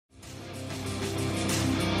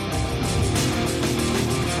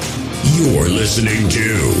You're listening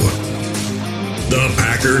to the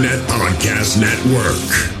Packernet Podcast Network.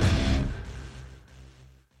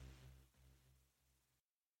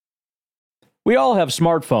 We all have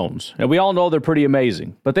smartphones, and we all know they're pretty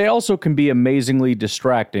amazing, but they also can be amazingly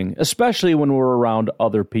distracting, especially when we're around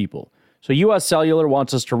other people. So US Cellular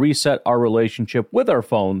wants us to reset our relationship with our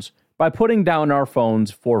phones by putting down our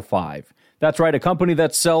phones for $5. That's right, a company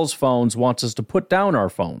that sells phones wants us to put down our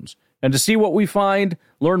phones. And to see what we find,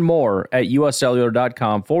 learn more at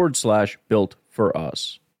uscellular.com/built for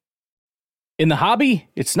us. In the hobby,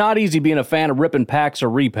 it's not easy being a fan of ripping packs or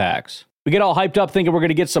repacks. We get all hyped up thinking we're going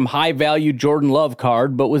to get some high-value Jordan Love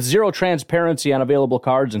card, but with zero transparency on available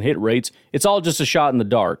cards and hit rates, it's all just a shot in the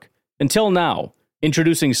dark. Until now,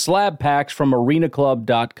 introducing slab packs from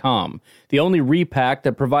arenaclub.com, the only repack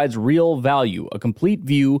that provides real value, a complete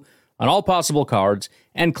view on all possible cards,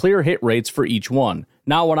 and clear hit rates for each one.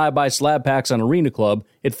 Now when I buy slab packs on Arena Club,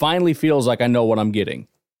 it finally feels like I know what I'm getting.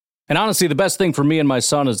 And honestly, the best thing for me and my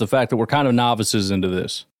son is the fact that we're kind of novices into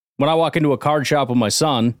this. When I walk into a card shop with my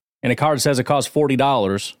son, and a card says it costs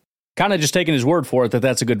 $40, kind of just taking his word for it that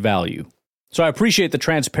that's a good value. So I appreciate the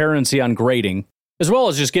transparency on grading, as well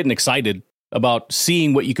as just getting excited about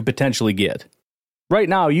seeing what you could potentially get. Right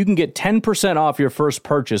now, you can get 10% off your first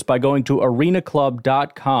purchase by going to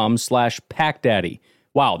arenaclub.com/packdaddy.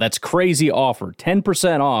 Wow, that's crazy offer.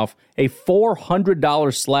 10% off a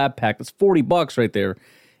 $400 slab pack. That's $40 right there.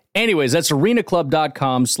 Anyways, that's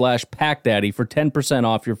arenaclub.com/packdaddy for 10%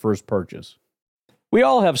 off your first purchase. We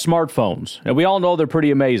all have smartphones, and we all know they're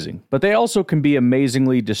pretty amazing, but they also can be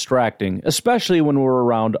amazingly distracting, especially when we're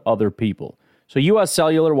around other people. So US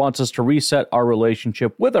Cellular wants us to reset our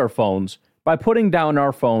relationship with our phones by putting down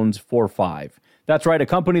our phones for $5. That's right, a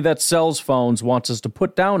company that sells phones wants us to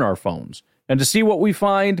put down our phones. And to see what we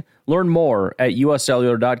find, learn more at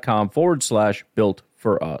uscellular.com/built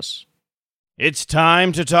for us. It's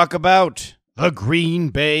time to talk about the Green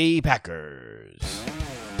Bay Packers.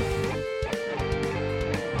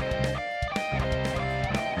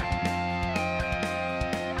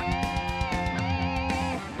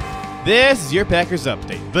 This is your Packers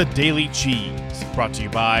Update, the Daily Cheese, brought to you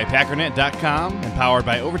by Packernet.com and powered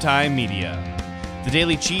by Overtime Media. The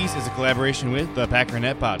Daily Cheese is a collaboration with the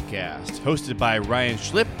Packernet Podcast, hosted by Ryan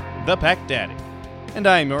Schlip, the Pack Daddy. And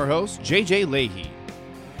I am your host, JJ Leahy.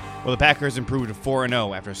 Well, the Packers improved to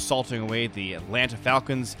 4-0 after salting away the Atlanta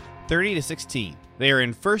Falcons 30-16. They are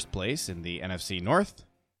in first place in the NFC North,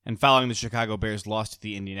 and following the Chicago Bears' loss to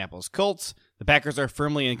the Indianapolis Colts, the Packers are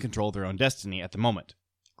firmly in control of their own destiny at the moment.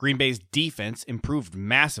 Green Bay's defense improved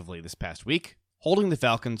massively this past week, holding the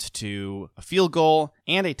Falcons to a field goal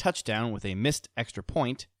and a touchdown with a missed extra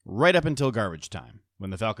point right up until garbage time, when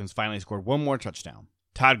the Falcons finally scored one more touchdown.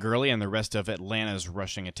 Todd Gurley and the rest of Atlanta's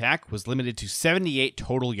rushing attack was limited to 78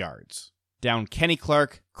 total yards. Down Kenny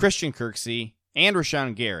Clark, Christian Kirksey, and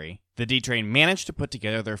Rashawn Gary, the D-Train managed to put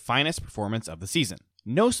together their finest performance of the season.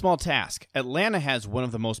 No small task, Atlanta has one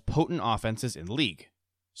of the most potent offenses in the league.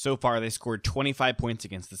 So far, they scored 25 points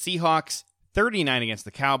against the Seahawks, 39 against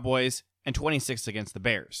the Cowboys, and 26 against the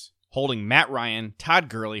Bears, holding Matt Ryan, Todd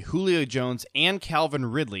Gurley, Julio Jones, and Calvin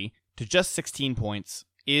Ridley to just 16 points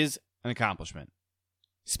is an accomplishment.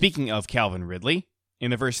 Speaking of Calvin Ridley,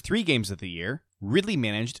 in the first 3 games of the year, Ridley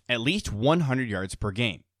managed at least 100 yards per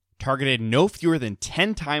game. Targeted no fewer than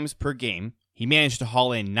 10 times per game, he managed to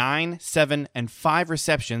haul in 9, 7, and 5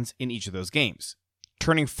 receptions in each of those games,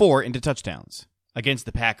 turning 4 into touchdowns. Against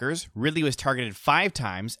the Packers, Ridley was targeted 5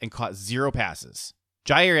 times and caught 0 passes.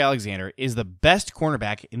 Jaire Alexander is the best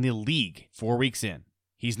cornerback in the league 4 weeks in.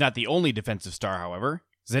 He's not the only defensive star, however.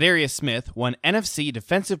 Za'Darius Smith won NFC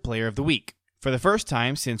Defensive Player of the Week. For the first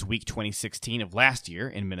time since Week 2016 of last year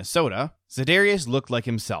in Minnesota, Za'Darius looked like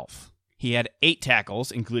himself. He had 8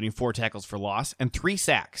 tackles, including 4 tackles for loss, and 3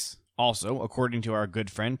 sacks. Also, according to our good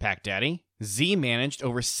friend Pack Daddy, Z managed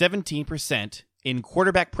over 17% in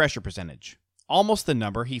quarterback pressure percentage, almost the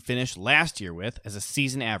number he finished last year with as a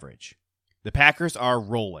season average. The Packers are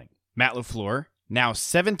rolling. Matt LaFleur, now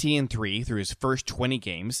 17-3 through his first 20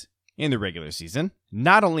 games in the regular season,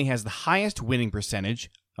 not only has the highest winning percentage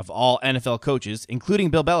of all NFL coaches, including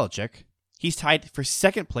Bill Belichick, he's tied for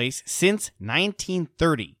second place since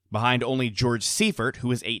 1930, behind only George Seifert,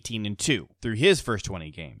 who is 18-2 through his first 20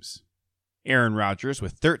 games. Aaron Rodgers,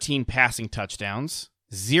 with 13 passing touchdowns,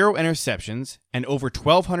 0 interceptions, and over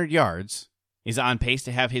 1,200 yards, is on pace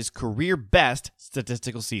to have his career best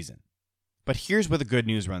statistical season. But here's where the good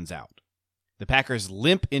news runs out. The Packers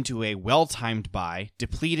limp into a well-timed bye,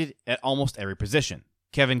 depleted at almost every position.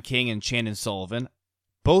 Kevin King and Chandon Sullivan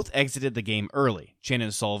both exited the game early.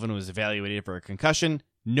 Chandon Sullivan was evaluated for a concussion.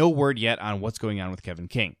 No word yet on what's going on with Kevin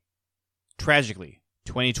King. Tragically,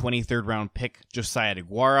 2020 third-round pick Josiah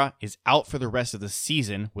DeGuara is out for the rest of the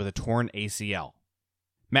season with a torn ACL.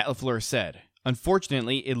 Matt LaFleur said,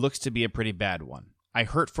 "Unfortunately, it looks to be a pretty bad one. I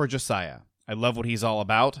hurt for Josiah. I love what he's all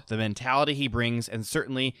about, the mentality he brings, and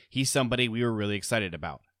certainly he's somebody we were really excited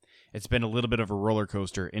about. It's been a little bit of a roller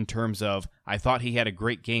coaster in terms of I thought he had a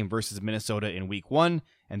great game versus Minnesota in week 1,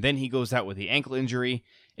 and then he goes out with the ankle injury.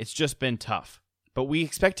 It's just been tough, but we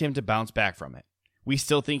expect him to bounce back from it. We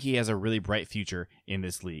still think he has a really bright future in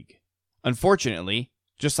this league. Unfortunately,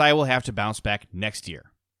 Josiah will have to bounce back next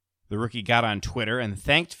year." The rookie got on Twitter and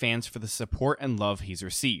thanked fans for the support and love he's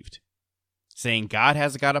received, saying, "God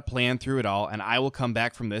has got a plan through it all, and I will come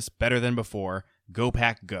back from this better than before. Go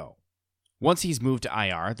Pack, go." Once he's moved to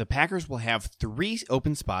IR, the Packers will have 3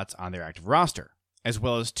 open spots on their active roster, as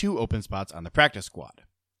well as 2 open spots on the practice squad.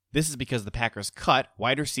 This is because the Packers cut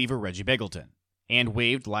wide receiver Reggie Begelton and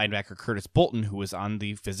waived linebacker Curtis Bolton, who was on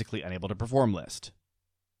the physically unable to perform list.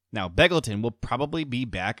 Now, Begelton will probably be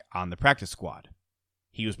back on the practice squad.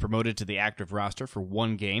 He was promoted to the active roster for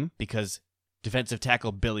 1 game because defensive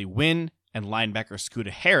tackle Billy Wynn and linebacker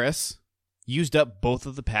Scooter Harris used up both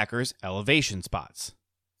of the Packers' elevation spots.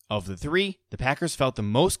 Of the 3, the Packers felt the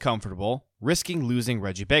most comfortable risking losing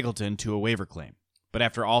Reggie Begelton to a waiver claim. But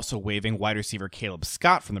after also waiving wide receiver Caleb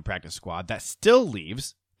Scott from the practice squad, that still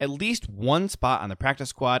leaves at least 1 spot on the practice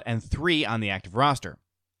squad and 3 on the active roster.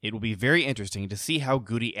 It will be very interesting to see how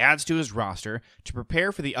Goody adds to his roster to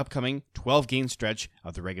prepare for the upcoming 12-game stretch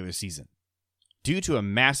of the regular season. Due to a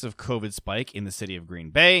massive COVID spike in the city of Green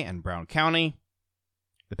Bay and Brown County,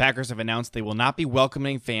 the Packers have announced they will not be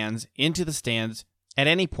welcoming fans into the stands at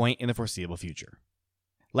any point in the foreseeable future.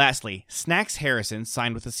 Lastly, Snacks Harrison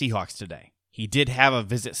signed with the Seahawks today. He did have a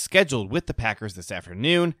visit scheduled with the Packers this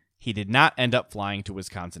afternoon. He did not end up flying to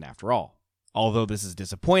Wisconsin after all. Although this is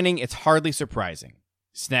disappointing, it's hardly surprising.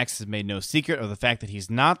 Snacks has made no secret of the fact that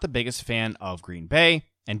he's not the biggest fan of Green Bay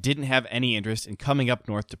and didn't have any interest in coming up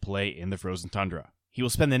north to play in the frozen tundra. He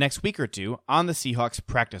will spend the next week or 2 on the Seahawks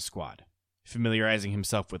practice squad, familiarizing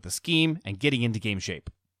himself with the scheme and getting into game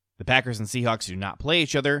shape. The Packers and Seahawks do not play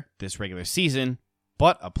each other this regular season,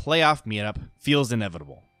 but a playoff meetup feels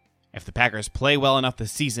inevitable. If the Packers play well enough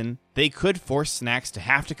this season, they could force Snacks to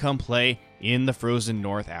have to come play in the frozen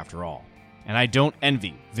north after all. And I don't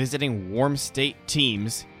envy visiting warm state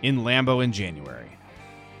teams in Lambeau in January.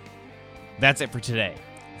 That's it for today.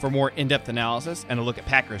 For more in-depth analysis and a look at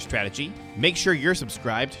Packers strategy, make sure you're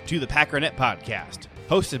subscribed to the Packernet Podcast,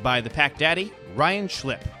 hosted by the Pack Daddy, Ryan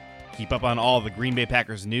Schlip. Keep up on all the Green Bay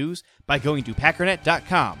Packers news by going to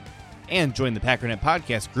Packernet.com and join the Packernet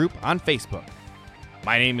Podcast group on Facebook.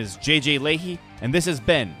 My name is JJ Leahy, and this has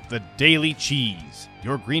been The Daily Cheese,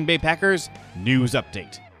 your Green Bay Packers news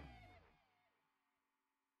update.